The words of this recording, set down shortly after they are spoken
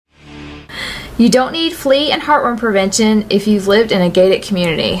You don't need flea and heartworm prevention if you've lived in a gated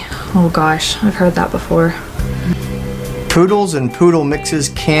community. Oh gosh, I've heard that before. Poodles and poodle mixes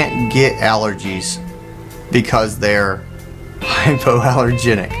can't get allergies because they're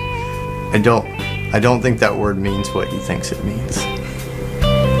hypoallergenic. I don't think that word means what he thinks it means.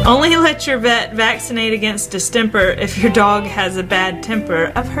 Only let your vet vaccinate against distemper if your dog has a bad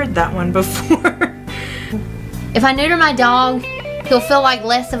temper. I've heard that one before. If I neuter my dog, he'll feel like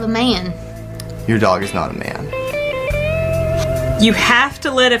less of a man. Your dog is not a man. You have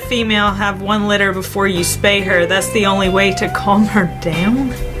to let a female have 1 litter before you spay her. That's the only way to calm her down.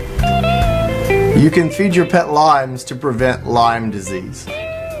 You can feed your pet limes to prevent Lyme disease.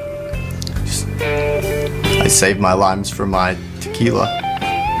 I save my limes for my tequila.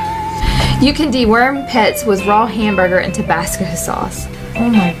 You can deworm pets with raw hamburger and Tabasco sauce. Oh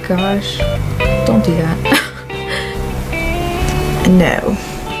my gosh. Don't do that. No.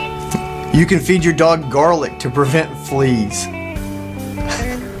 You can feed your dog garlic to prevent fleas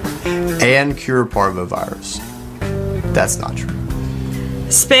and cure parvovirus. That's not true.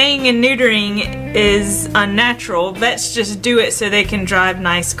 Spaying and neutering is unnatural. Vets just do it so they can drive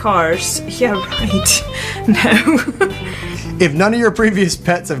nice cars. Yeah, right. No. If none of your previous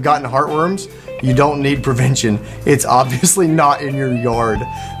pets have gotten heartworms, you don't need prevention. It's obviously not in your yard.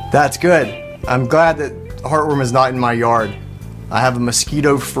 That's good. I'm glad that heartworm is not in my yard. I have a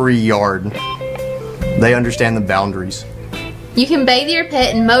mosquito-free yard. They understand the boundaries. You can bathe your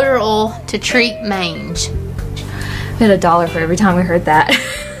pet in motor oil to treat mange. We had $1 for every time we heard that.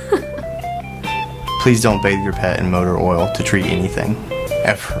 Please don't bathe your pet in motor oil to treat anything.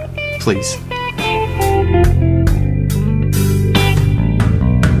 Ever. Please.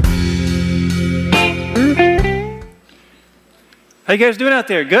 How you guys doing out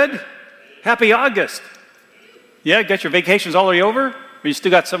there? Good? Happy August. Yeah, got your vacations all the way over? Or you still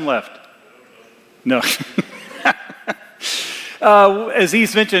got some left? No. As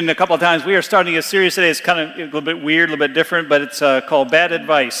he's mentioned a couple of times, we are starting a series today. It's kind of a little bit weird, a little bit different, but it's called Bad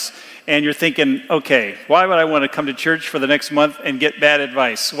Advice. And you're thinking, okay, why would I want to come to church for the next month and get bad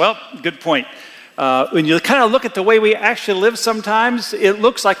advice? Well, good point. When you kind of look at the way we actually live sometimes, it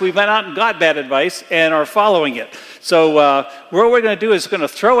looks like we went out and got bad advice and are following it. So what we're going to do is going to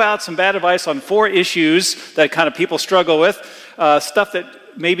throw out some bad advice on 4 issues that kind of people struggle with, stuff that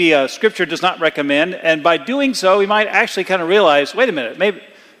maybe Scripture does not recommend. And by doing so, we might actually kind of realize, wait a minute,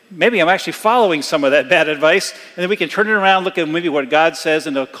 maybe I'm actually following some of that bad advice, and then we can turn it around, look at maybe what God says,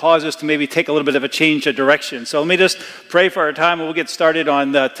 and it'll cause us to maybe take a little bit of a change of direction. So let me just pray for our time, and we'll get started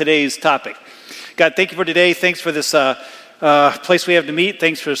on today's topic. God, thank you for today. Thanks for this place we have to meet.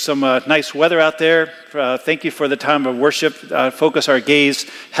 Thanks for some nice weather out there. Thank you for the time of worship. Focus our gaze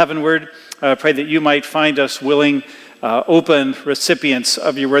heavenward. Pray that you might find us willing, open recipients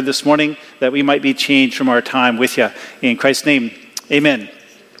of your word this morning, that we might be changed from our time with you. In Christ's name, amen.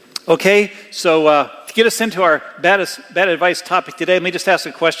 Okay, so to get us into our bad advice topic today, let me just ask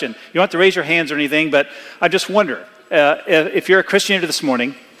a question. You don't have to raise your hands or anything, but I just wonder, if you're a Christian here this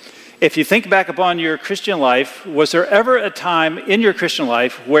morning, if you think back upon your Christian life, was there ever a time in your Christian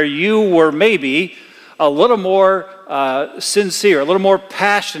life where you were maybe a little more sincere, a little more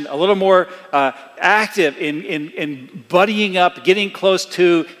passionate, a little more active in buddying up, getting close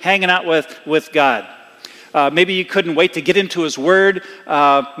to, hanging out with God? Maybe you couldn't wait to get into His Word.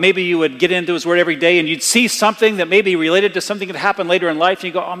 Maybe you would get into His Word every day and you'd see something that maybe related to something that happened later in life. And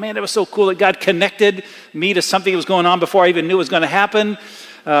you go, oh man, that was so cool that God connected me to something that was going on before I even knew it was going to happen.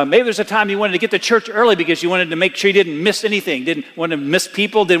 Maybe there's a time you wanted to get to church early because you wanted to make sure you didn't miss anything, didn't want to miss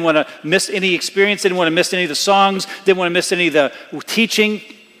people, didn't want to miss any experience, didn't want to miss any of the songs, didn't want to miss any of the teaching.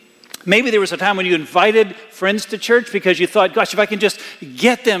 Maybe there was a time when you invited friends to church because you thought, gosh, if I can just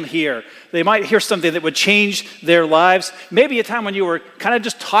get them here, they might hear something that would change their lives. Maybe a time when you were kind of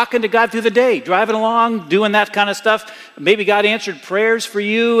just talking to God through the day, driving along, doing that kind of stuff. Maybe God answered prayers for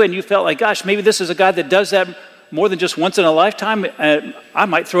you and you felt like, gosh, maybe this is a God that does that more than just once in a lifetime. I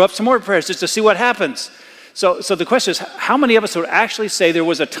might throw up some more prayers just to see what happens. So the question is, how many of us would actually say there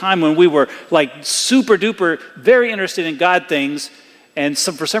was a time when we were like super duper, very interested in God things, and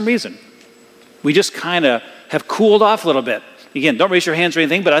for some reason, we just kind of have cooled off a little bit? Again, don't raise your hands or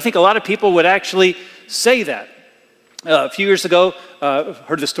anything, but I think a lot of people would actually say that. A few years ago,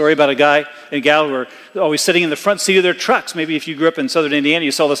 heard the story about a guy and gal who were always sitting in the front seat of their trucks. Maybe if you grew up in southern Indiana,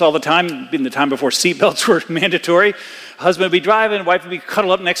 you saw this all the time, in the time before seatbelts were mandatory. Husband would be driving, wife would be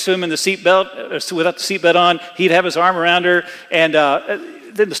cuddled up next to him in the seatbelt, without the seatbelt on. He'd have his arm around her, and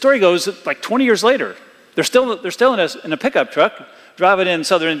then the story goes, like 20 years later, they're still in a pickup truck driving in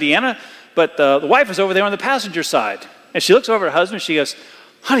southern Indiana, but the wife is over there on the passenger side, and she looks over at her husband. She goes,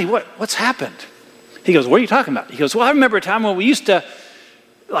 "Honey, what's happened?" He goes, what are you talking about? He goes, well, I remember a time when we used to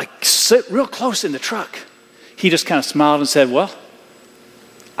like sit real close in the truck. He just kind of smiled and said, well,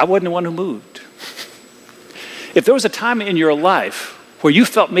 I wasn't the one who moved. If there was a time in your life where you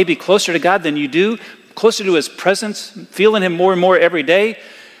felt maybe closer to God than you do, closer to his presence, feeling him more and more every day,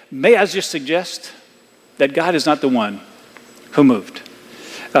 may I just suggest that God is not the one who moved.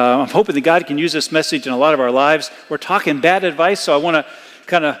 I'm hoping that God can use this message in a lot of our lives. We're talking bad advice, so I want to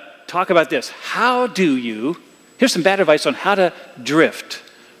kind of talk about this. Here's some bad advice on how to drift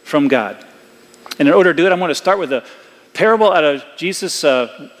from God. And in order to do it, I want to start with a parable out of Jesus'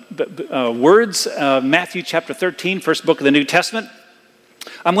 words, Matthew chapter 13, first book of the New Testament.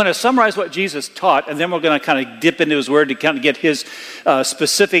 I'm going to summarize what Jesus taught, and then we're going to kind of dip into his word to kind of get his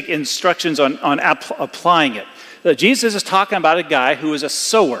specific instructions on applying it. Jesus is talking about a guy who was a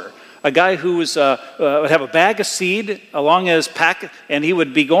sower, a guy who would have a bag of seed along his pack, and he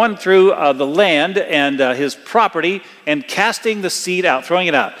would be going through the land and his property and casting the seed out, throwing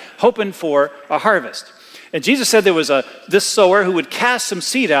it out, hoping for a harvest. And Jesus said there was this sower who would cast some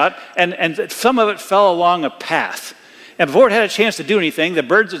seed out, and some of it fell along a path. And before it had a chance to do anything, the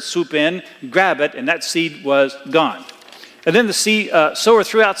birds would swoop in, grab it, and that seed was gone. And then the sower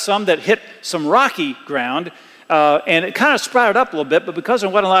threw out some that hit some rocky ground, and it kind of sprouted up a little bit, but because there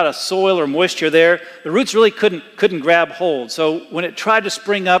wasn't a lot of soil or moisture there, the roots really couldn't grab hold. So when it tried to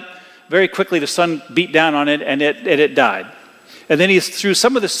spring up, very quickly the sun beat down on it, and it died. And then he threw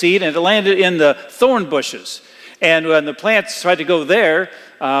some of the seed, and it landed in the thorn bushes. And when the plants tried to go there,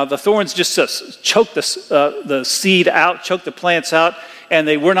 the thorns just choked the seed out, choked the plants out, and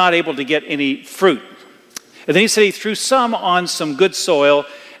they were not able to get any fruit. And then he said he threw some on some good soil,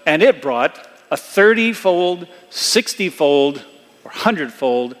 and it brought a 30-fold, 60-fold, or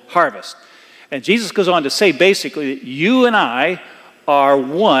 100-fold harvest. And Jesus goes on to say basically that you and I are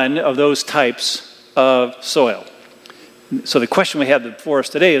one of those types of soil. So the question we have before us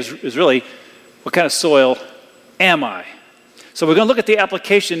today is really, what kind of soil am I? So we're going to look at the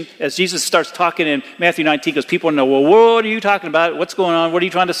application as Jesus starts talking in Matthew 19, because people know, well, what are you talking about? What's going on? What are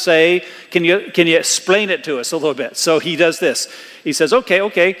you trying to say? Can you explain it to us a little bit? So he does this. He says,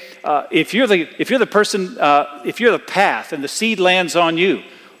 okay. If you're the person, if you're the path and the seed lands on you,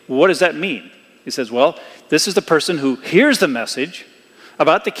 what does that mean? He says, well, this is the person who hears the message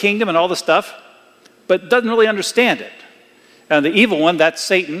about the kingdom and all the stuff, but doesn't really understand it. And the evil one, that's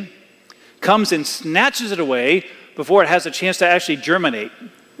Satan, comes and snatches it away before it has a chance to actually germinate.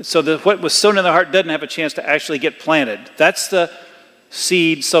 So that what was sown in the heart doesn't have a chance to actually get planted. That's the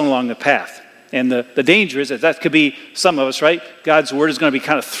seed sown along the path. And the danger is that could be some of us, right? God's word is going to be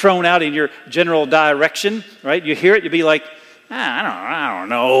kind of thrown out in your general direction, right? You hear it, you'll be like, I don't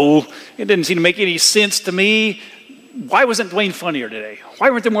know. It didn't seem to make any sense to me. Why wasn't Dwayne funnier today? Why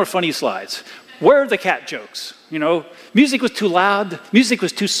weren't there more funny slides? Where are the cat jokes? You know, music was too loud. Music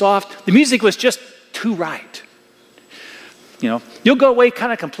was too soft. The music was just too right. You know, you'll go away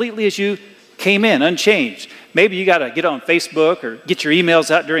kind of completely as you came in, unchanged. Maybe you got to get on Facebook or get your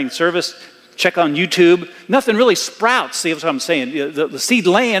emails out during service, check on YouTube. Nothing really sprouts, see what I'm saying? The seed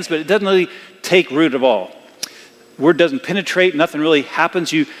lands, but it doesn't really take root at all. Word doesn't penetrate, nothing really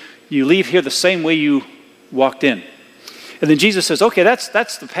happens. You leave here the same way you walked in. And then Jesus says, okay,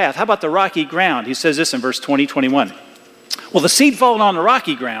 that's the path. How about the rocky ground? He says this in verse 21. Well, the seed fallen on the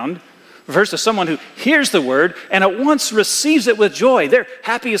rocky ground refers to someone who hears the word and at once receives it with joy. They're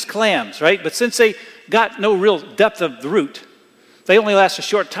happy as clams, right? But since they got no real depth of the root, they only last a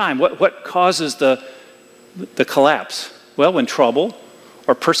short time. What causes the collapse? Well, when trouble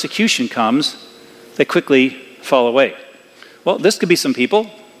or persecution comes, they quickly fall away. Well, this could be some people.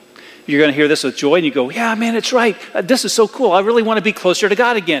 You're going to hear this with joy, and you go, yeah, man, it's right. This is so cool. I really want to be closer to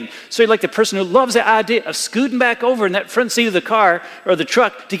God again. So you're like the person who loves the idea of scooting back over in that front seat of the car or the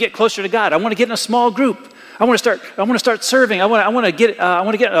truck to get closer to God. I want to get in a small group. I want to start serving. I want to get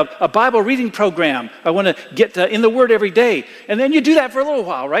a Bible reading program. I want to get in the Word every day. And then you do that for a little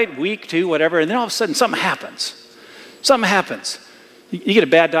while, right? Week, 2, whatever. And then all of a sudden something happens. You get a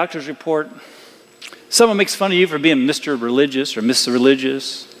bad doctor's report. Someone makes fun of you for being Mr. Religious or Miss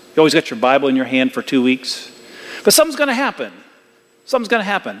Religious. You always got your Bible in your hand for 2 weeks. But something's going to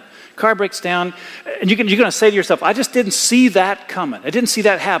happen. Car breaks down, and you're going to say to yourself, I just didn't see that coming. I didn't see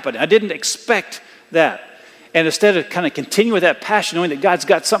that happen. I didn't expect that. And instead of kind of continue with that passion, knowing that God's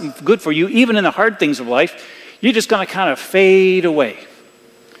got something good for you, even in the hard things of life, you're just going to kind of fade away.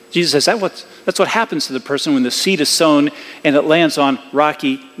 Jesus says that's what happens to the person when the seed is sown and it lands on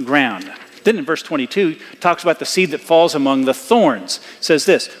rocky ground. Then in verse 22, it talks about the seed that falls among the thorns. It says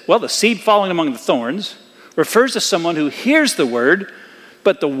this, well, the seed falling among the thorns refers to someone who hears the word,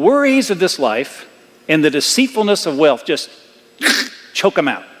 but the worries of this life And the deceitfulness of wealth just choke them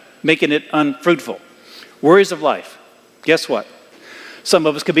out, making it unfruitful. Worries of life. Guess what? Some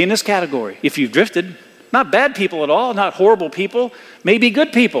of us could be in this category. If you've drifted, not bad people at all, not horrible people, maybe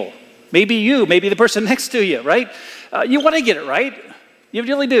good people. Maybe you, maybe the person next to you, right? You want to get it right. You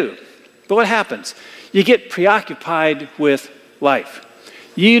really do. But what happens? You get preoccupied with life.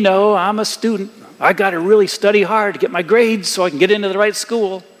 You know, I'm a student. I got to really study hard to get my grades so I can get into the right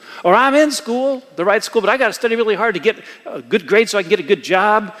school. Or I'm in school, the right school, but I got to study really hard to get a good grade so I can get a good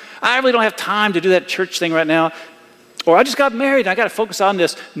job. I really don't have time to do that church thing right now. Or I just got married and I got to focus on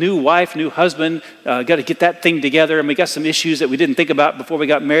this new wife, new husband. Got to get that thing together. And we got some issues that we didn't think about before we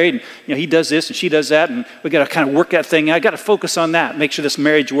got married. And, you know, he does this and she does that. And we got to kind of work that thing out. I got to focus on that, make sure this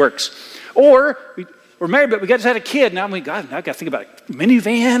marriage works. Or we're married, but we just had a kid. Now, God, now I got to think about a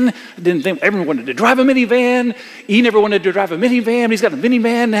minivan. I didn't think everyone wanted to drive a minivan. He never wanted to drive a minivan. He's got a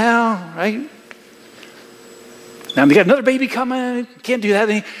minivan now, right? Now we got another baby coming. Can't do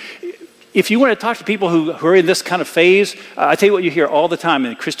that. If you want to talk to people who are in this kind of phase, I tell you what you hear all the time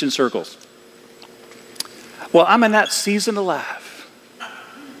in Christian circles. Well, I'm in that season of life.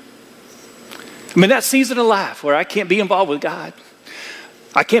 I'm in that season of life where I can't be involved with God.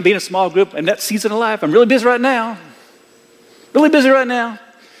 I can't be in a small group. I'm in that season of life. I'm really busy right now. Really busy right now.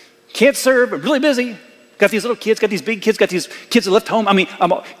 Can't serve. I'm really busy. Got these little kids, got these big kids, got these kids that left home. Let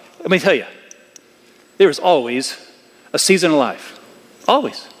me tell you, there is always a season of life.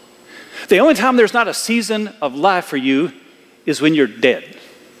 Always. The only time there's not a season of life for you is when you're dead.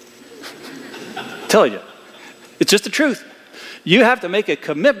 Tell you. It's just the truth. You have to make a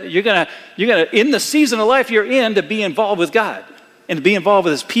commitment. You're gonna, in the season of life you're in, to be involved with God and to be involved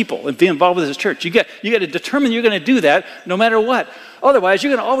with his people and be involved with his church. You got to determine you're going to do that no matter what. Otherwise,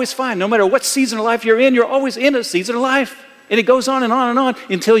 you're going to always find, no matter what season of life you're always in a season of life. And it goes on and on and on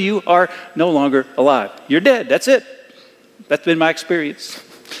until you are no longer alive. You're dead. That's it. That's been my experience.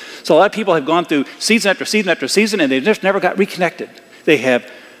 So a lot of people have gone through season after season after season, and they just never got reconnected. They have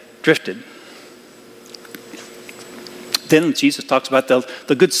drifted. Then Jesus talks about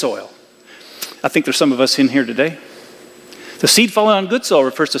the good soil. I think there's some of us in here today. The seed falling on good soil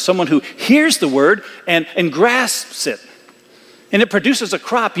refers to someone who hears the word and grasps it. And it produces a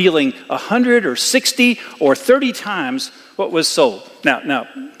crop yielding 100 or 60 or 30 times what was sold. Now,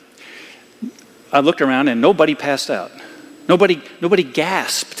 I looked around and nobody passed out. Nobody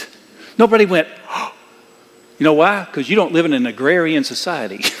gasped. Nobody went, oh. You know why? Because you don't live in an agrarian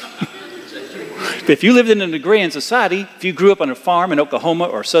society. If you lived in an agrarian society, if you grew up on a farm in Oklahoma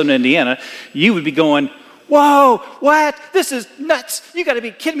or southern Indiana, you would be going, whoa, what? This is nuts. You got to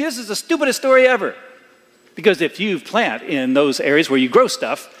be kidding me. This is the stupidest story ever. Because if you plant in those areas where you grow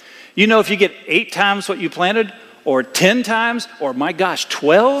stuff, you know if you get 8 times what you planted, or 10 times, or my gosh,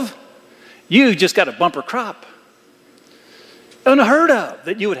 12, you just got a bumper crop. Unheard of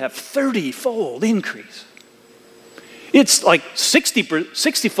that you would have 30-fold increase. It's like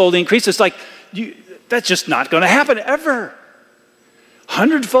 60-fold increase. It's like, that's just not going to happen ever.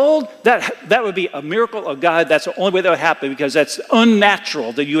 100-fold, that would be a miracle of God. That's the only way that would happen, because that's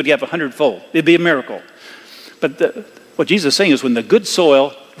unnatural that you would have 100-fold. It'd be a miracle. But what Jesus is saying is when the good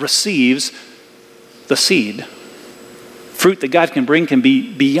soil receives the seed, fruit that God can bring can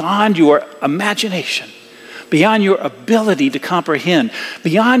be beyond your imagination, beyond your ability to comprehend,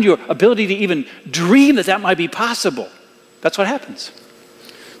 beyond your ability to even dream that might be possible. That's what happens.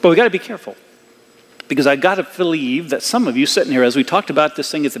 But we got to be careful, because I got to believe that some of you sitting here, as we talked about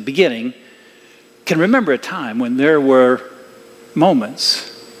this thing at the beginning, can remember a time when there were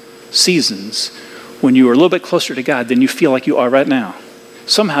moments, seasons, when you were a little bit closer to God than you feel like you are right now.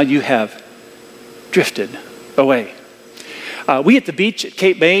 Somehow you have drifted away. We at the beach at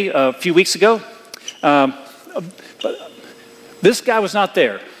Cape May a few weeks ago. But this guy was not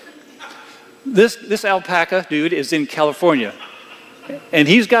there. This alpaca dude is in California, and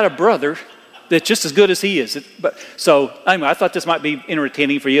he's got a brother that's just as good as he is. So anyway, I thought this might be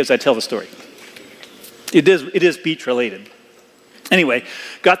entertaining for you as I tell the story. It is beach related. Anyway,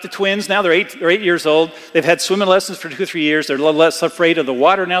 got the twins now. They're 8 years old. They've had swimming lessons for 2 or 3 years. They're a little less afraid of the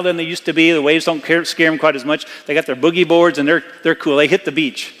water now than they used to be. The waves don't scare them quite as much. They got their boogie boards, and they're cool. They hit the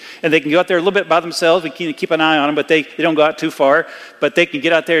beach. And they can go out there a little bit by themselves. We can keep an eye on them, but they don't go out too far. But they can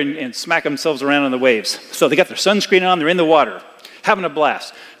get out there and smack themselves around on the waves. So they got their sunscreen on. They're in the water, having a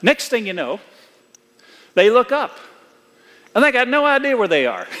blast. Next thing you know, they look up. And they got no idea where they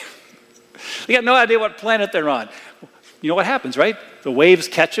are. They got no idea what planet they're on. You know what happens, right? The waves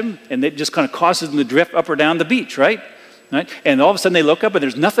catch them, and it just kind of causes them to drift up or down the beach, right? And all of a sudden they look up, and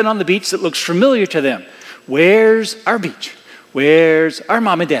there's nothing on the beach that looks familiar to them. Where's our beach? Where's our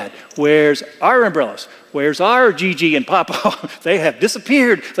mom and dad? Where's our umbrellas? Where's our Gigi and Papa? They have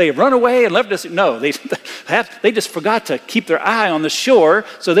disappeared. They have run away and left us. No, they just forgot to keep their eye on the shore,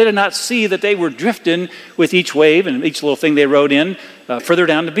 so they did not see that they were drifting with each wave and each little thing they rode in further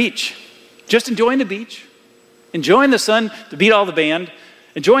down the beach. Just enjoying the beach, enjoying the sun to beat all the band,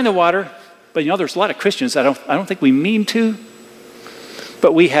 enjoying the water. But there's a lot of Christians I don't think we mean to,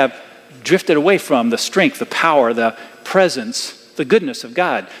 but we have drifted away from the strength, the power, the presence, the goodness of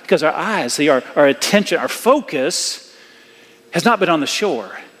God, because our eyes, our attention, our focus has not been on the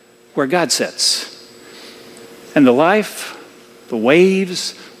shore where God sits. And the life, the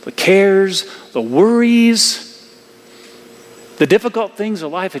waves, the cares, the worries, the difficult things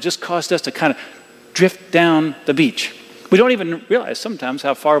of life have just caused us to kind of drift down the beach. We don't even realize sometimes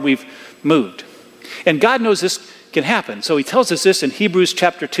how far we've moved. And God knows this can happen. So he tells us this in Hebrews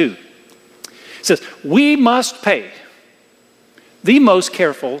chapter 2. It says, we must pay the most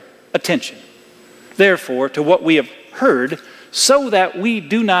careful attention, therefore, to what we have heard, so that we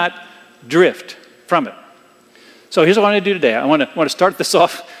do not drift from it. So here's what I want to do today. I want to start this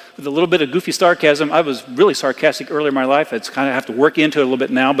off with a little bit of goofy sarcasm. I was really sarcastic earlier in my life. It's kind of have to work into it a little bit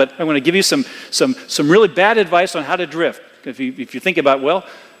now, but I want to give you some really bad advice on how to drift. If you think about, well,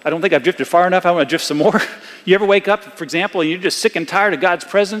 I don't think I've drifted far enough, I want to drift some more. You ever wake up, for example, and you're just sick and tired of God's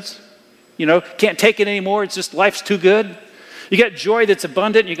presence? Can't take it anymore. It's just life's too good. You got joy that's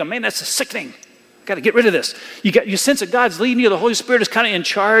abundant, and you go, man, that's sickening. I've got to get rid of this. You sense that God's leading you. The Holy Spirit is kind of in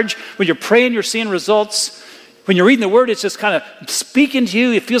charge. When you're praying, you're seeing results. When you're reading the Word, it's just kind of speaking to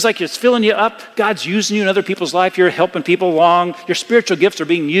you. It feels like it's filling you up. God's using you in other people's life. You're helping people along. Your spiritual gifts are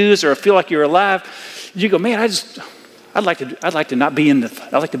being used, or feel like you're alive. You go, man, I'd like to not be in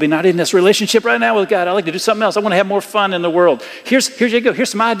this relationship right now with God. I'd like to do something else. I want to have more fun in the world. Here you go. Here's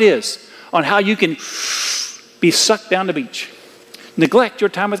some ideas on how you can be sucked down the beach. Neglect your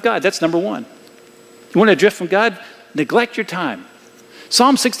time with God. That's number one. You want to drift from God? Neglect your time.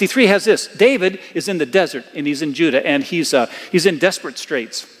 Psalm 63 has this. David is in the desert, and he's in Judah, and he's in desperate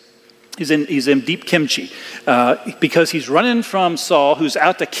straits. He's in deep kimchi because he's running from Saul, who's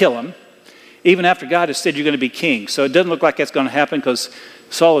out to kill him, even after God has said you're going to be king. So it doesn't look like that's going to happen because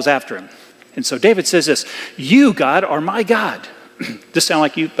Saul is after him. And so David says this, you, God, are my God. This sound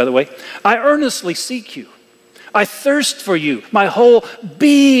like you, by the way. I earnestly seek you. I thirst for you. My whole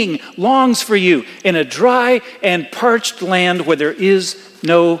being longs for you in a dry and parched land where there is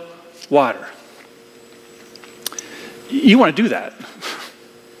no water. You want to do that.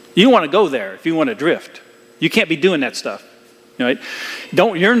 You want to go there if you want to drift. You can't be doing that stuff. Right?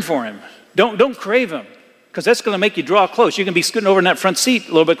 Don't yearn for him. Don't crave him, because that's going to make you draw close. You can be scooting over in that front seat a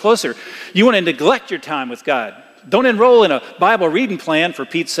little bit closer. You want to neglect your time with God. Don't enroll in a Bible reading plan, for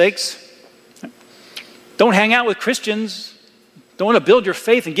Pete's sakes. Don't hang out with Christians. Don't want to build your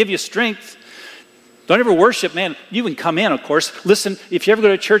faith and give you strength. Don't ever worship, man. You can come in, of course. Listen, if you ever go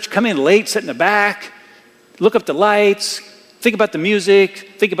to church, come in late, sit in the back, look up the lights, think about the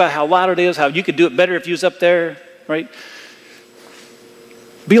music, think about how loud it is, how you could do it better if you was up there, right?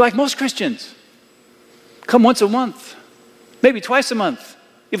 Be like most Christians. Come once a month, maybe twice a month,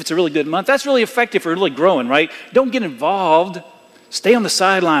 if it's a really good month. That's really effective for really growing, right? Don't get involved. Stay on the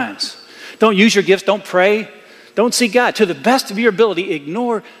sidelines. Don't use your gifts. Don't pray. Don't see God. To the best of your ability,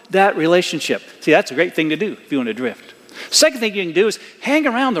 ignore that relationship. See, that's a great thing to do if you want to drift. Second thing you can do is hang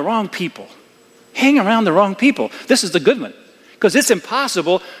around the wrong people. Hang around the wrong people. This is the good one, because it's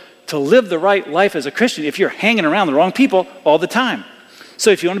impossible to live the right life as a Christian if you're hanging around the wrong people all the time. So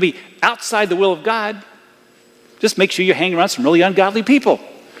if you want to be outside the will of God, just make sure you hang around some really ungodly people.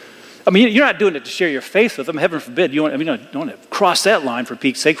 I mean, you're not doing it to share your faith with them. Heaven forbid. You don't want to cross that line, for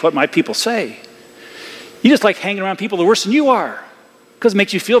Pete's sake. What might people say? You just like hanging around people that are worse than you are, because it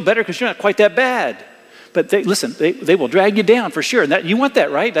makes you feel better because you're not quite that bad. But they will drag you down for sure. And you want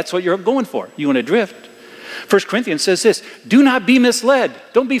that, right? That's what you're going for. You want to drift. 1 Corinthians says this, do not be misled.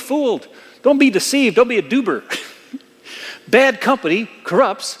 Don't be fooled. Don't be deceived. Don't be a doober. Bad company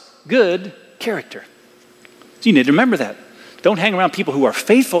corrupts good character. So you need to remember that. Don't hang around people who are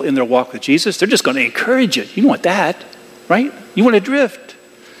faithful in their walk with Jesus. They're just going to encourage you. You don't want that, right? You want to drift.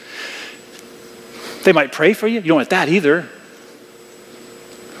 They might pray for you. You don't want that either.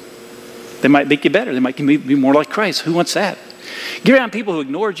 They might make you better. They might be more like Christ. Who wants that? Get around people who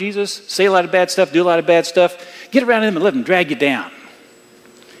ignore Jesus, say a lot of bad stuff, do a lot of bad stuff. Get around them and let them drag you down.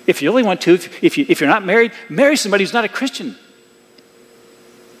 If you really want to, if you're not married, marry somebody who's not a Christian.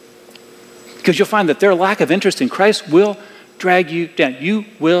 Because you'll find that their lack of interest in Christ will drag you down. You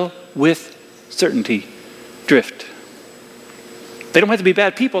will, with certainty, drift. They don't have to be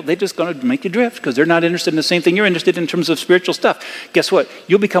bad people. They're just going to make you drift because they're not interested in the same thing you're interested in terms of spiritual stuff. Guess what?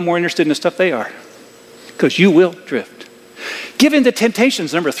 You'll become more interested in the stuff they are because you will drift. Give in to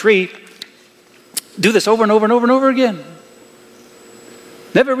temptations. Number 3, do this over and over and over and over again.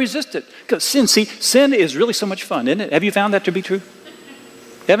 Never resist it. Because sin is really so much fun, isn't it? Have you found that to be true?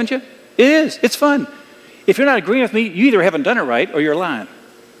 Haven't you? It is. It's fun. If you're not agreeing with me, you either haven't done it right or you're lying.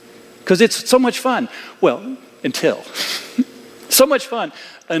 Because it's so much fun. Well, until. So much fun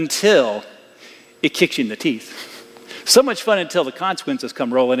until it kicks you in the teeth. So much fun until the consequences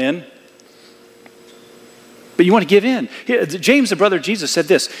come rolling in. But you want to give in. James, the brother of Jesus, said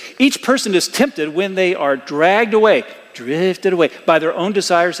this: each person is tempted when they are dragged away, drifted away by their own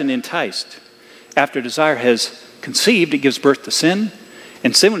desires and enticed. After desire has conceived, it gives birth to sin.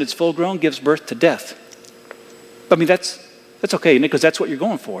 And sin, when it's full grown, gives birth to death. I mean, that's okay, isn't it? Because that's what you're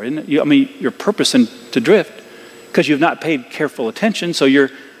going for, isn't it? You're purposing to drift because you've not paid careful attention, so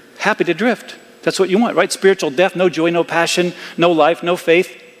you're happy to drift. That's what you want, right? Spiritual death, no joy, no passion, no life, no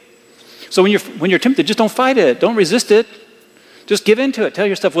faith. So when you're tempted, just don't fight it. Don't resist it. Just give in to it. Tell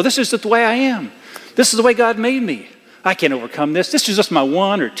yourself, well, this is just the way I am. This is the way God made me. I can't overcome this. This is just my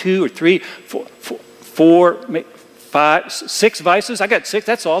 1 or 2 or 3, 4, 5, 6 vices. I got 6.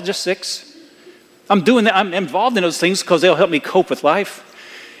 That's all, just 6. I'm doing that. I'm involved in those things because they'll help me cope with life.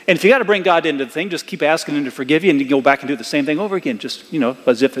 And if you got to bring God into the thing, just keep asking Him to forgive you, and you go back and do the same thing over again, just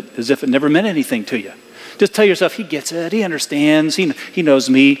as if it never meant anything to you. Just tell yourself, He gets it. He understands. He knows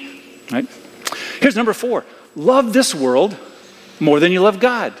me. Right? Here's number 4: love this world more than you love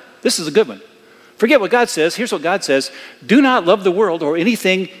God. This is a good one. Forget what God says. Here's what God says: do not love the world or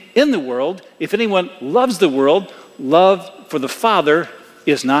anything in the world. If anyone loves the world, love for the Father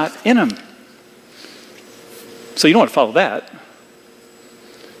is not in him. So you don't want to follow that.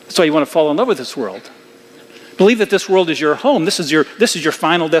 That's why you want to fall in love with this world. Believe that this world is your home. This is your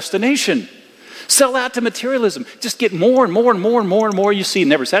final destination. Sell out to materialism. Just get more and more and more and more and more you see. It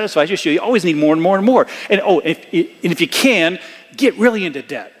never satisfies you. You always need more and more and more. And if you can, get really into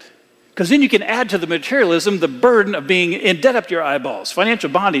debt. Because then you can add to the materialism the burden of being in debt up to your eyeballs. Financial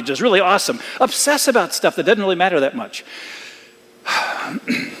bondage is really awesome. Obsess about stuff that doesn't really matter that much.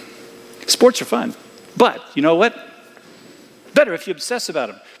 Sports are fun. But you know what? Better if you obsess about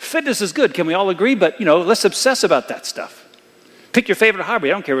them. Fitness is good. Can we all agree? But, let's obsess about that stuff. Pick your favorite hobby.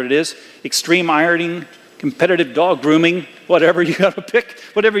 I don't care what it is. Extreme ironing, competitive dog grooming, whatever you got to pick,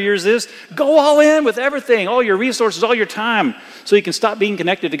 whatever yours is. Go all in with everything, all your resources, all your time, so you can stop being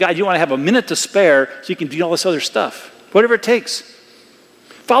connected to God. You want to have a minute to spare so you can do all this other stuff, whatever it takes.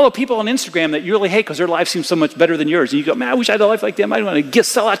 Follow people on Instagram that you really hate because their life seems so much better than yours. And you go, man, I wish I had a life like them. I want to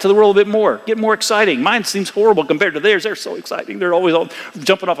sell out to the world a bit more, get more exciting. Mine seems horrible compared to theirs. They're so exciting. They're always all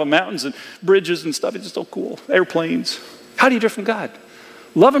jumping off of mountains and bridges and stuff. It's just so cool. Airplanes. How do you drift from God?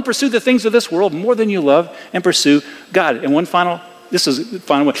 Love and pursue the things of this world more than you love and pursue God. And this is the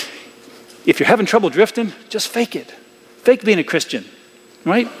final one. If you're having trouble drifting, just fake it. Fake being a Christian,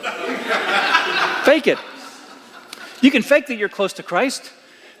 right? Fake it. You can fake that you're close to Christ.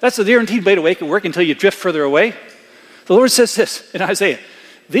 That's the guaranteed way to make it work until you drift further away. The Lord says this in Isaiah: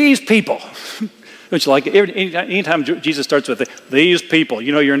 these people, don't you like it? Anytime Jesus starts with these people,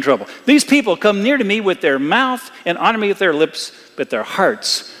 you know you're in trouble. These people come near to me with their mouth and honor me with their lips, but their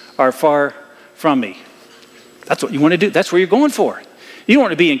hearts are far from me. That's what you want to do. That's where you're going for. You don't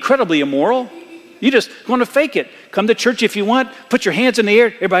want to be incredibly immoral. You just want to fake it. Come to church if you want. Put your hands in the air.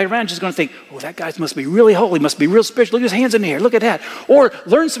 Everybody around you is going to think, oh, that guy must be really holy, must be real spiritual. Look at his hands in the air. Look at that. Or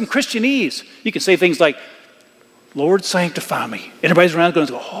learn some Christianese. You can say things like, Lord, sanctify me. And everybody's around going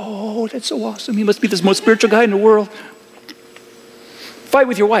to go, oh, that's so awesome. He must be the most spiritual guy in the world. Fight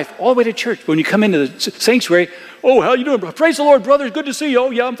with your wife all the way to church. When you come into the sanctuary, oh, how you doing? Praise the Lord, brother. Good to see you. Oh,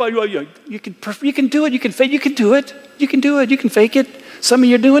 yeah, I'm fine. You can do it. You can fake. You can do it. You can do it. You can fake it. Some of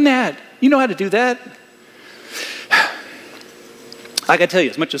you are doing that. You know how to do that. I got to tell you,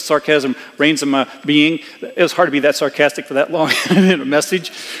 as much as sarcasm reigns in my being, it was hard to be that sarcastic for that long in a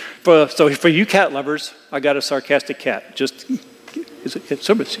message. So for you cat lovers, I got a sarcastic cat.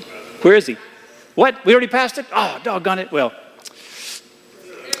 Where is he? What? We already passed it? Oh, doggone it. Well,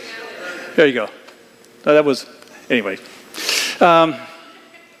 there you go. Anyway. The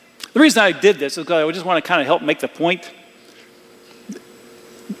reason I did this is because I just want to kind of help make the point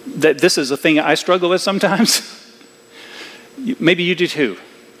that this is a thing I struggle with sometimes. Maybe you do too.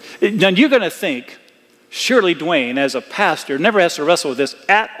 Now you're going to think, surely Dwayne, as a pastor, never has to wrestle with this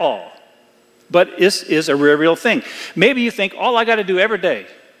at all. But this is a real thing. Maybe you think, all I got to do every day,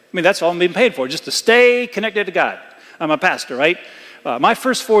 that's all I'm being paid for, just to stay connected to God. I'm a pastor, right? My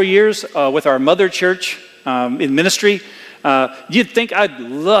first 4 years with our mother church in ministry, You'd think I'd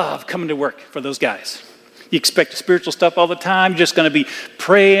love coming to work for those guys. You expect spiritual stuff all the time. You're just going to be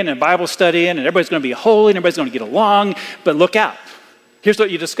praying and Bible studying, and everybody's going to be holy, and everybody's going to get along. But look out. Here's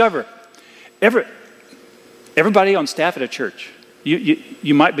what you discover. Everybody on staff at a church,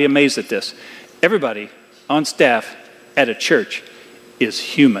 you might be amazed at this. Everybody on staff at a church is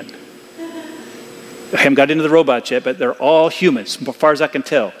human. I haven't got into the robots yet, but they're all humans, as far as I can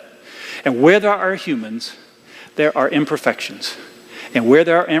tell. And where there are humans, there are imperfections. And where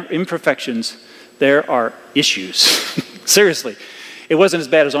there are imperfections, there are issues. Seriously. It wasn't as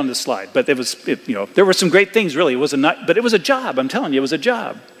bad as on this slide, but there were some great things, really. But it was a job, I'm telling you, it was a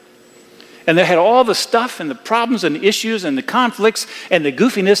job. And they had all the stuff and the problems and the issues and the conflicts and the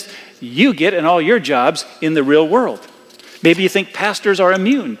goofiness you get in all your jobs in the real world. Maybe you think pastors are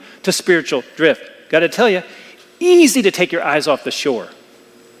immune to spiritual drift. Got to tell you, easy to take your eyes off the shore.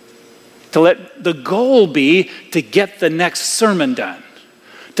 To let the goal be to get the next sermon done.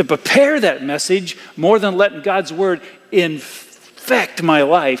 To prepare that message more than letting God's word infect my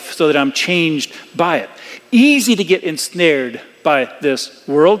life so that I'm changed by it. Easy to get ensnared by this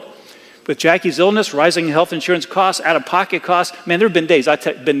world. With Jackie's illness, rising health insurance costs, out-of-pocket costs, man, there have been days,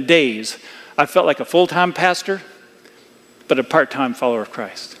 I felt like a full-time pastor, but a part-time follower of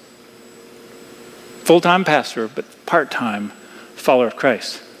Christ. Full-time pastor, but part-time follower of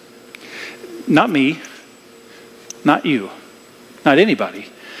Christ. Not me, not you, not anybody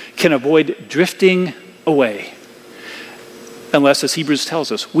can avoid drifting away unless, as Hebrews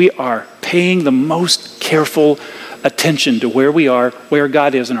tells us, we are paying the most careful attention to where we are, where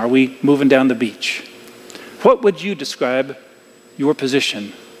God is, and are we moving down the beach? What would you describe your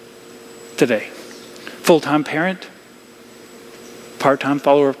position today? Full-time parent? Part-time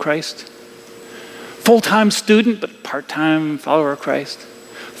follower of Christ? Full-time student, but part-time follower of Christ?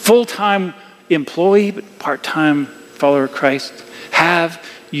 Full-time employee, but part-time follower of Christ? Have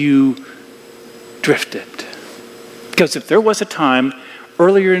you drifted? Because if there was a time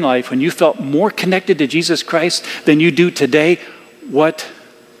earlier in life when you felt more connected to Jesus Christ than you do today, what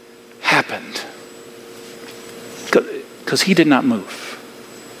happened? Because he did not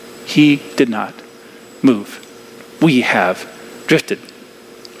move. He did not move. We have drifted.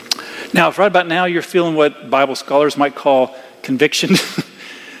 Now, if right about now you're feeling what Bible scholars might call conviction,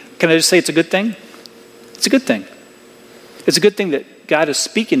 can I just say it's a good thing? It's a good thing. It's a good thing that God is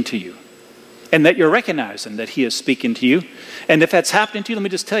speaking to you and that you're recognizing that he is speaking to you. And if that's happening to you, let me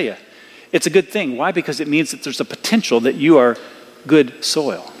just tell you, it's a good thing. Why? Because it means that there's a potential that you are good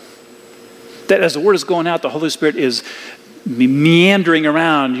soil. That as the word is going out, the Holy Spirit is meandering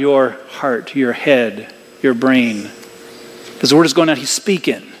around your heart, your head, your brain. As the word is going out, he's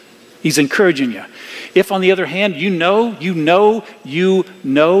speaking. He's encouraging you. If, on the other hand, you know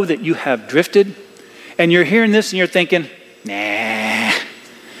that you have drifted, and you're hearing this and you're thinking,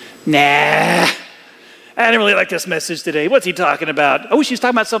 Nah, I didn't really like this message today. What's he talking about? I wish he was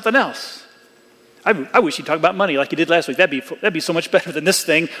talking about something else. I wish he'd talk about money like he did last week. That'd be so much better than this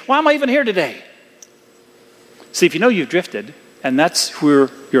thing. Why am I even here today? See, if you know you've drifted, and that's where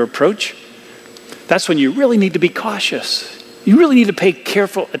your approach, that's when you really need to be cautious. You really need to pay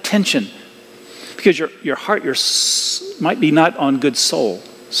careful attention because your heart might be not on good soil.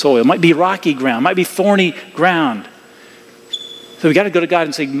 It might be rocky ground, might be thorny ground. So we got to go to God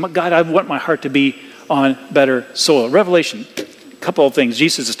and say, God, I want my heart to be on better soil. Revelation, a couple of things.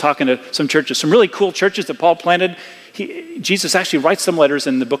 Jesus is talking to some churches, some really cool churches that Paul planted. Jesus actually writes some letters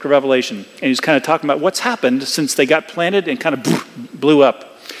in the book of Revelation, and he's kind of talking about what's happened since they got planted and kind of blew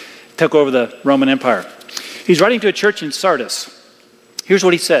up, took over the Roman Empire. He's writing to a church in Sardis. Here's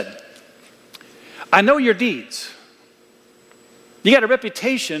what he said. I know your deeds. You got a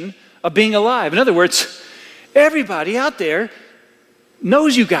reputation of being alive. In other words, everybody out there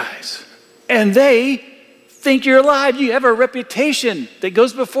knows you guys, and they think you're alive. You have a reputation that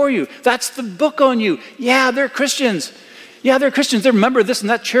goes before you. That's the book on you. Yeah, they're Christians. Yeah, they're Christians. They're a member of this and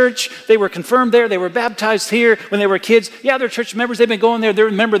that church. They were confirmed there. They were baptized here when they were kids. Yeah, they're church members. They've been going there. They're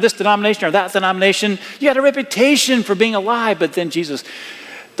a member of this denomination or that denomination. You had a reputation for being alive, but then Jesus,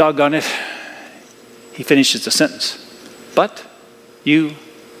 doggone it, he finishes the sentence. But you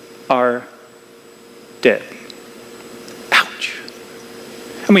are dead. Ouch.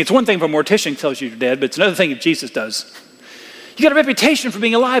 I mean, it's one thing if a mortician tells you you're dead, but it's another thing if Jesus does. You got a reputation for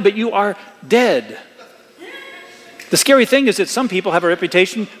being alive, but you are dead. The scary thing is that some people have a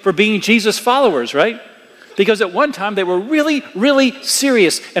reputation for being Jesus followers, right? Because at one time they were really, really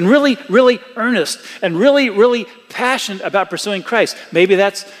serious and really, really earnest and really, really passionate about pursuing Christ. Maybe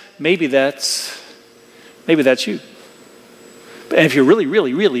that's you. And if you're really,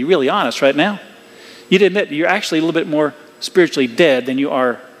 really, really, really honest right now, you'd admit you're actually a little bit more spiritually dead than you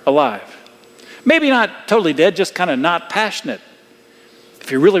are alive. Maybe not totally dead, just kind of not passionate.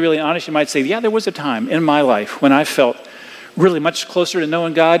 If you're really, really honest, you might say, yeah, there was a time in my life when I felt really much closer to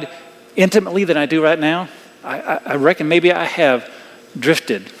knowing God intimately than I do right now. I reckon maybe I have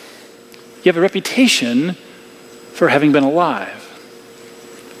drifted. You have a reputation for having been alive,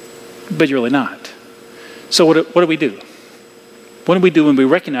 but you're really not. So what do we do? What do we do when we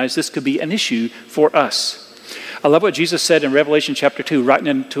recognize this could be an issue for us? I love what Jesus said in Revelation chapter 2, writing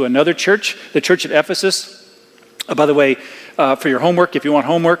into another church, the church at Ephesus. By the way, for your homework, if you want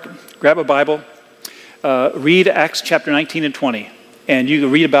homework, grab a Bible, read Acts chapter 19 and 20. And you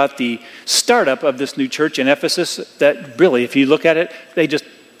can read about the startup of this new church in Ephesus that really, if you look at it, they just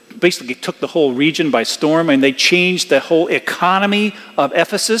basically took the whole region by storm, and they changed the whole economy of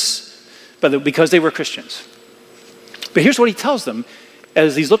Ephesus because they were Christians. But here's what he tells them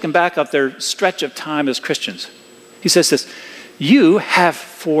as he's looking back at their stretch of time as Christians. He says this, you have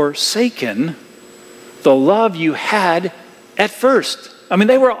forsaken the love you had at first. I mean,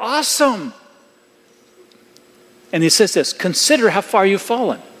 they were awesome. And he says this, consider how far you've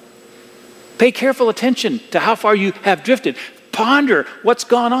fallen. Pay careful attention to how far you have drifted. Ponder what's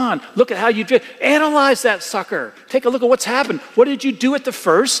gone on. Look at how you drift. Analyze that sucker. Take a look at what's happened. What did you do at the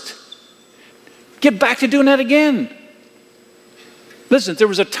first? Get back to doing that again. Listen, there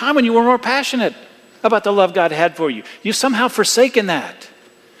was a time when you were more passionate about the love God had for you. You've somehow forsaken that.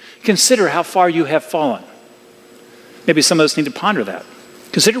 Consider how far you have fallen. Maybe some of us need to ponder that.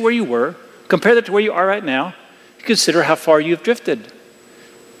 Consider where you were. Compare that to where you are right now. Consider how far you've drifted.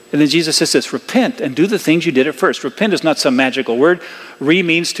 And then Jesus says this, repent and do the things you did at first. Repent is not some magical word.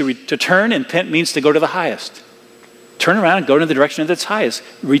 Means to turn, and pent means to go to the highest. Turn around and go in the direction that's highest.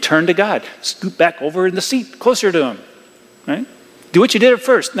 Return to God. Scoot back over in the seat, closer to Him. Right? Do what you did at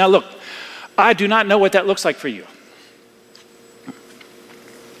first. Now look, I do not know what that looks like for you.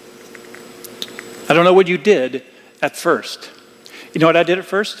 I don't know what you did at first. You know what I did at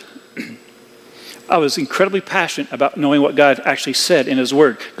first? I was incredibly passionate about knowing what God actually said in His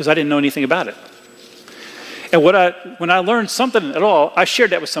Word because I didn't know anything about it. And when I learned something at all, I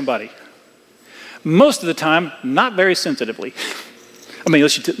shared that with somebody. Most of the time, not very sensitively. I mean,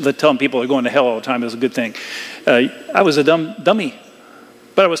 telling people they're going to hell all the time is a good thing. I was a dummy,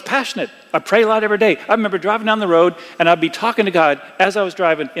 but I was passionate. I prayed a lot every day. I remember driving down the road, and I'd be talking to God as I was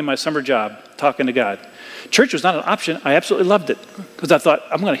driving in my summer job, talking to God. Church was not an option. I absolutely loved it because I thought,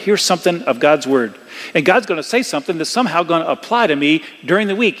 I'm going to hear something of God's Word. And God's going to say something that's somehow going to apply to me during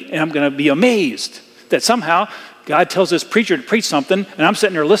the week, and I'm going to be amazed that somehow God tells this preacher to preach something, and I'm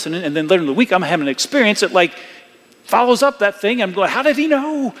sitting there listening, and then later in the week I'm having an experience that like follows up that thing. I'm going, how did He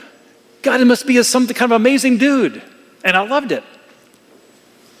know? God must be some kind of amazing dude. And I loved it.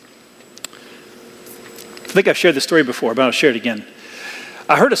 I think I've shared this story before, but I'll share it again.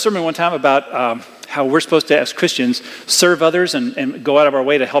 I heard a sermon one time about how we're supposed to, as Christians, serve others and go out of our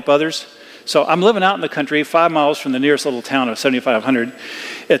way to help others. So I'm living out in the country, 5 miles from the nearest little town of 7,500,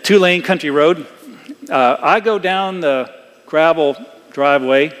 a 2-lane country road. I go down the gravel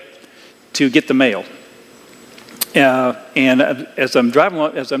driveway to get the mail. And as I'm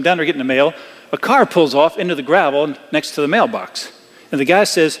down there getting the mail, a car pulls off into the gravel next to the mailbox. And the guy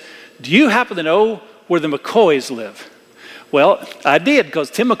says, do you happen to know where the McCoys live? Well, I did, because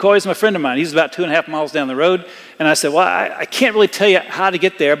Tim McCoy is my friend of mine. He's about 2.5 miles down the road. And I said, well, I can't really tell you how to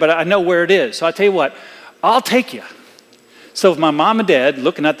get there, but I know where it is. So I tell you what, I'll take you. So with my mom and dad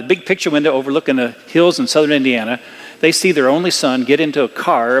looking out the big picture window overlooking the hills in southern Indiana, they see their only son get into a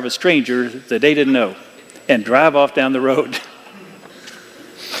car of a stranger that they didn't know and drive off down the road.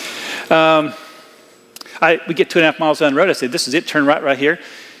 We get 2.5 miles down the road. I say, this is it, turn right here.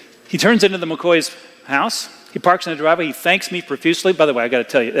 He turns into the McCoy's house. He parks in the driveway. He thanks me profusely. By the way, I got to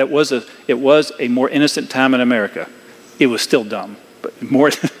tell you, it was a more innocent time in America. It was still dumb, but more.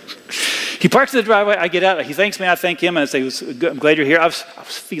 He parks in the driveway. I get out. He thanks me. I thank him. And I say, I'm glad you're here. I was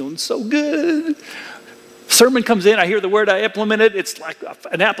feeling so good. Sermon comes in. I hear the word. I implement it. It's like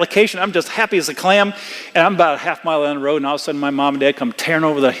an application. I'm just happy as a clam. And I'm about a half mile down the road. And all of a sudden, my mom and dad come tearing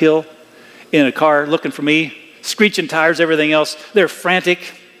over the hill in a car looking for me, screeching tires, everything else. They're frantic.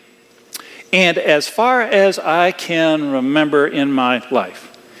 And as far as I can remember in my life,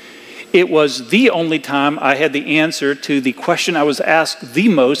 it was the only time I had the answer to the question I was asked the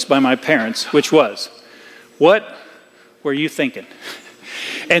most by my parents, which was, what were you thinking?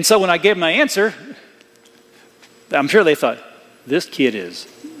 And so when I gave my answer, I'm sure they thought, this kid is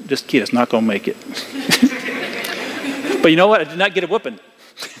not going to make it. But you know what? I did not get a whooping.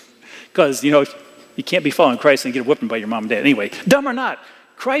 Because, you can't be following Christ and get a whooping by your mom and dad. Anyway, dumb or not,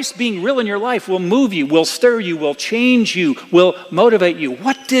 Christ being real in your life will move you, will stir you, will change you, will motivate you.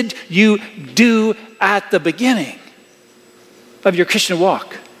 What did you do at the beginning of your Christian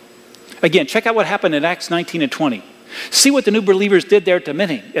walk? Again, check out what happened in Acts 19 and 20. See what the new believers did there at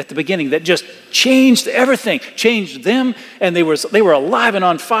the beginning that just changed everything, changed them, and they were alive and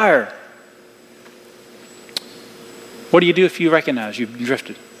on fire. What do you do if you recognize you've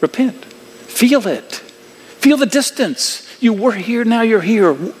drifted? Repent. Feel it. Feel the distance. You were here, now you're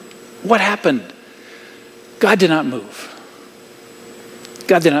here. What happened? God did not move.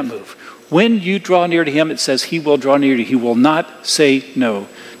 God did not move. When you draw near to him, it says he will draw near to you. He will not say no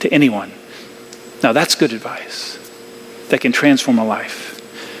to anyone. Now that's good advice that can transform a life.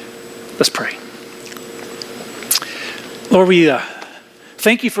 Let's pray. Lord, we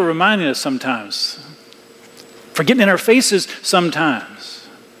thank you for reminding us sometimes, for getting in our faces sometimes,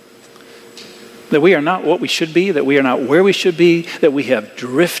 that we are not what we should be, that we are not where we should be, that we have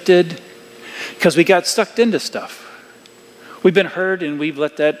drifted because we got sucked into stuff. We've been hurt and we've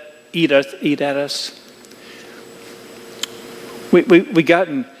let that eat at us. We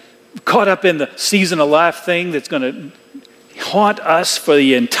gotten caught up in the season of life thing that's going to haunt us for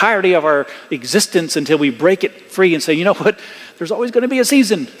the entirety of our existence until we break it free and say, you know what, there's always going to be a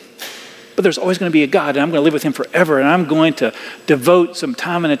season, but there's always going to be a God, and I'm going to live with him forever, and I'm going to devote some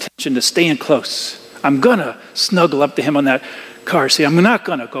time and attention to staying close. I'm going to snuggle up to him on that car seat. I'm not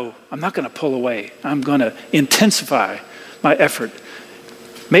going to pull away. I'm going to intensify my effort.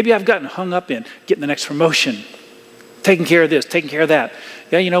 Maybe I've gotten hung up in getting the next promotion, taking care of this, taking care of that.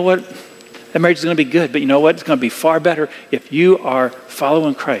 Yeah, you know what? That marriage is going to be good, but you know what? It's going to be far better if you are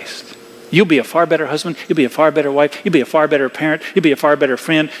following Christ. You'll be a far better husband. You'll be a far better wife. You'll be a far better parent. You'll be a far better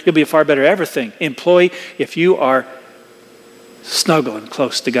friend. You'll be a far better everything. Employee, if you are snuggling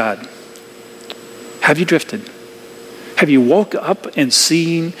close to God. Have you drifted? Have you woke up and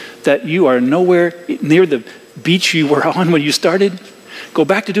seen that you are nowhere near the beach you were on when you started? Go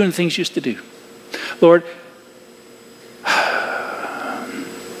back to doing the things you used to do. Lord,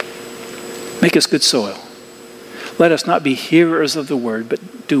 make us good soil. Let us not be hearers of the word,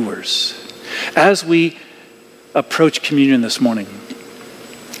 but doers. As we approach communion this morning,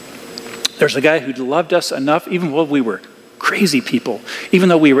 there's a guy who loved us enough, even though we were crazy people, even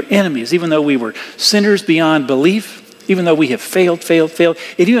though we were enemies, even though we were sinners beyond belief, even though we have failed.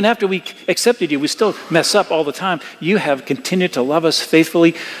 And even after we accepted you, we still mess up all the time. You have continued to love us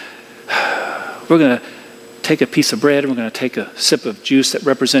faithfully. We're going to take a piece of bread, and we're going to take a sip of juice that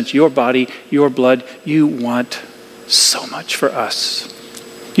represents your body, your blood. You want so much for us.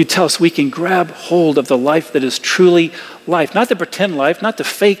 You tell us we can grab hold of the life that is truly life. Not the pretend life, not the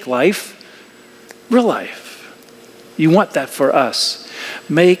fake life, real life. You want that for us.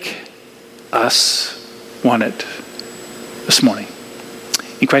 Make us want it this morning.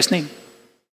 In Christ's name.